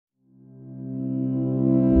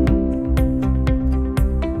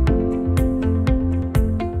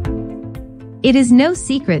It is no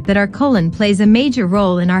secret that our colon plays a major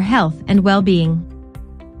role in our health and well-being.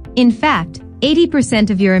 In fact,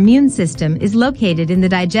 80% of your immune system is located in the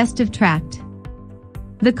digestive tract.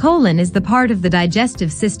 The colon is the part of the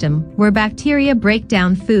digestive system where bacteria break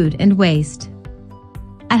down food and waste.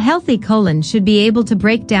 A healthy colon should be able to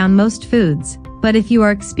break down most foods, but if you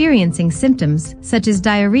are experiencing symptoms such as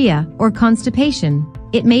diarrhea or constipation,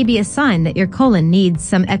 it may be a sign that your colon needs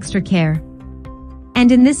some extra care.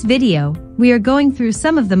 And in this video, we are going through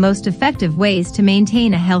some of the most effective ways to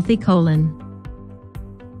maintain a healthy colon.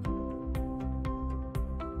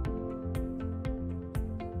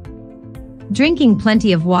 Drinking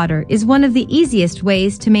plenty of water is one of the easiest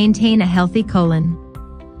ways to maintain a healthy colon.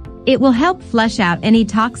 It will help flush out any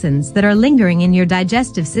toxins that are lingering in your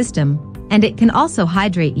digestive system, and it can also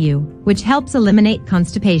hydrate you, which helps eliminate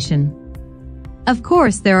constipation. Of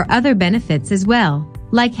course, there are other benefits as well,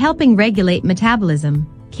 like helping regulate metabolism,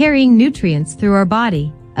 carrying nutrients through our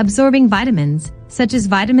body, absorbing vitamins, such as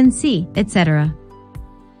vitamin C, etc.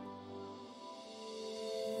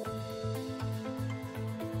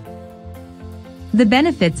 The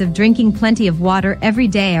benefits of drinking plenty of water every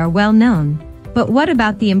day are well known, but what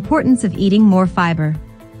about the importance of eating more fiber?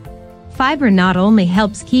 Fiber not only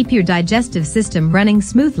helps keep your digestive system running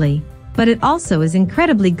smoothly, but it also is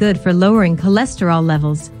incredibly good for lowering cholesterol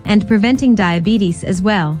levels and preventing diabetes as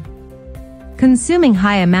well. Consuming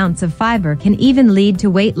high amounts of fiber can even lead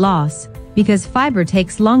to weight loss, because fiber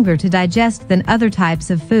takes longer to digest than other types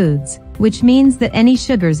of foods, which means that any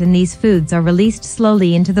sugars in these foods are released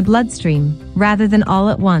slowly into the bloodstream, rather than all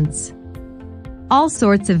at once. All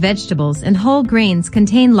sorts of vegetables and whole grains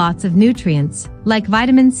contain lots of nutrients, like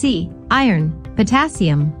vitamin C, iron,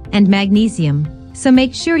 potassium, and magnesium, so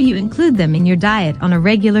make sure you include them in your diet on a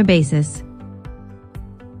regular basis.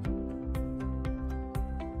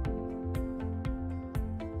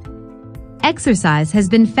 Exercise has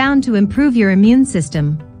been found to improve your immune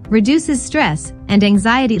system, reduces stress and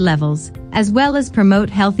anxiety levels, as well as promote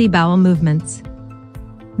healthy bowel movements.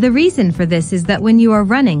 The reason for this is that when you are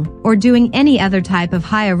running or doing any other type of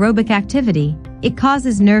high aerobic activity, it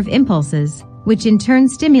causes nerve impulses, which in turn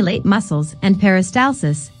stimulate muscles and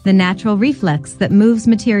peristalsis, the natural reflex that moves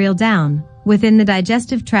material down within the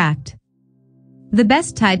digestive tract. The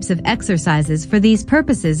best types of exercises for these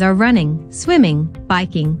purposes are running, swimming,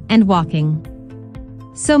 biking, and walking.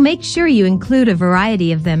 So make sure you include a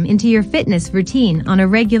variety of them into your fitness routine on a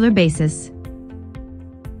regular basis.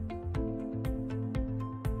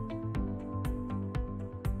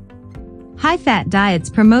 High-fat diets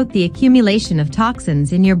promote the accumulation of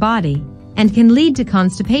toxins in your body and can lead to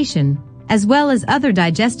constipation, as well as other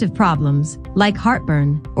digestive problems like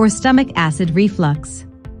heartburn or stomach acid reflux.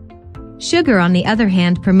 Sugar, on the other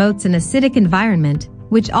hand, promotes an acidic environment,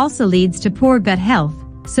 which also leads to poor gut health,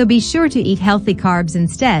 so be sure to eat healthy carbs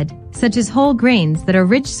instead, such as whole grains that are a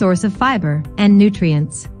rich source of fiber and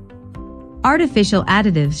nutrients. Artificial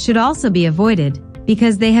additives should also be avoided,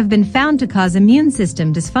 because they have been found to cause immune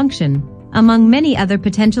system dysfunction, among many other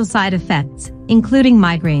potential side effects, including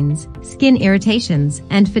migraines, skin irritations,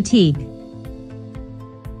 and fatigue.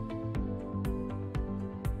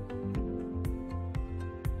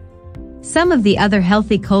 Some of the other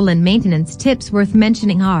healthy colon maintenance tips worth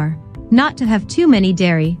mentioning are not to have too many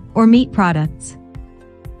dairy or meat products.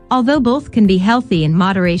 Although both can be healthy in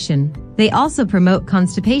moderation, they also promote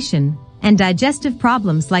constipation and digestive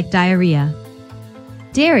problems like diarrhea.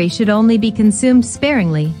 Dairy should only be consumed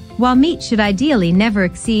sparingly, while meat should ideally never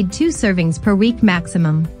exceed 2 servings per week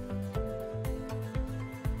maximum.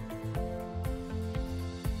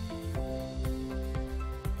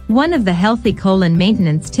 One of the healthy colon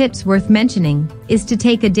maintenance tips worth mentioning is to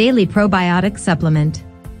take a daily probiotic supplement.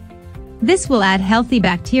 This will add healthy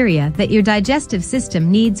bacteria that your digestive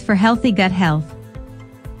system needs for healthy gut health.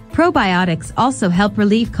 Probiotics also help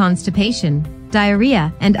relieve constipation,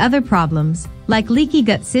 diarrhea, and other problems, like leaky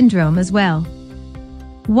gut syndrome as well.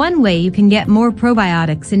 One way you can get more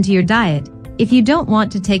probiotics into your diet, if you don't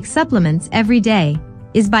want to take supplements every day,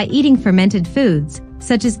 is by eating fermented foods,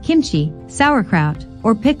 such as kimchi, sauerkraut,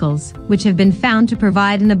 or pickles, which have been found to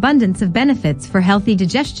provide an abundance of benefits for healthy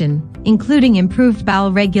digestion, including improved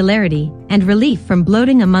bowel regularity and relief from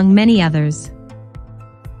bloating, among many others.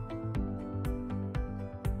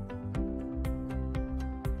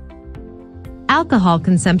 Alcohol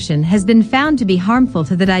consumption has been found to be harmful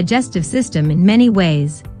to the digestive system in many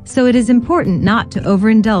ways, so it is important not to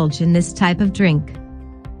overindulge in this type of drink.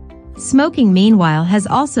 Smoking, meanwhile, has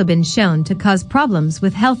also been shown to cause problems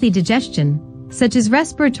with healthy digestion, such as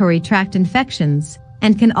respiratory tract infections,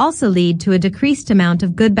 and can also lead to a decreased amount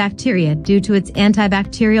of good bacteria due to its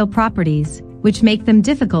antibacterial properties, which make them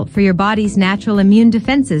difficult for your body's natural immune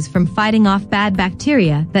defenses from fighting off bad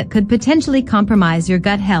bacteria that could potentially compromise your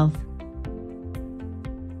gut health.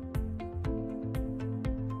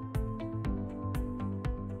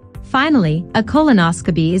 Finally, a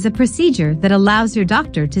colonoscopy is a procedure that allows your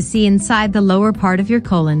doctor to see inside the lower part of your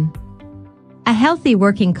colon. A healthy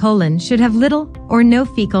working colon should have little or no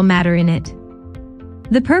fecal matter in it.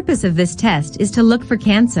 The purpose of this test is to look for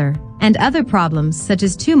cancer and other problems such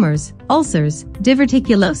as tumors, ulcers,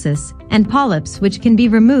 diverticulosis, and polyps, which can be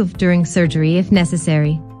removed during surgery if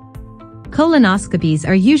necessary. Colonoscopies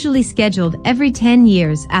are usually scheduled every 10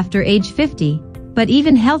 years after age 50, but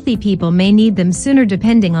even healthy people may need them sooner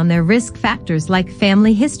depending on their risk factors like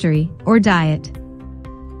family history or diet.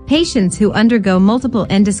 Patients who undergo multiple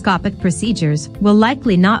endoscopic procedures will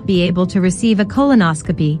likely not be able to receive a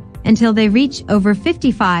colonoscopy until they reach over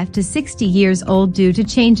 55 to 60 years old due to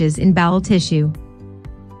changes in bowel tissue.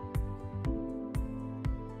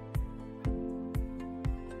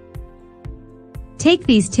 Take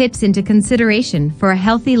these tips into consideration for a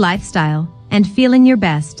healthy lifestyle and feeling your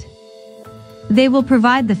best. They will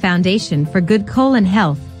provide the foundation for good colon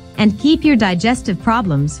health and keep your digestive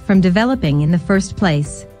problems from developing in the first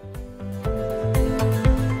place.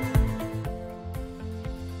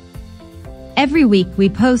 Every week we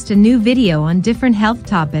post a new video on different health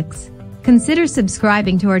topics. Consider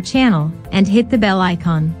subscribing to our channel and hit the bell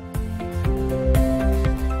icon.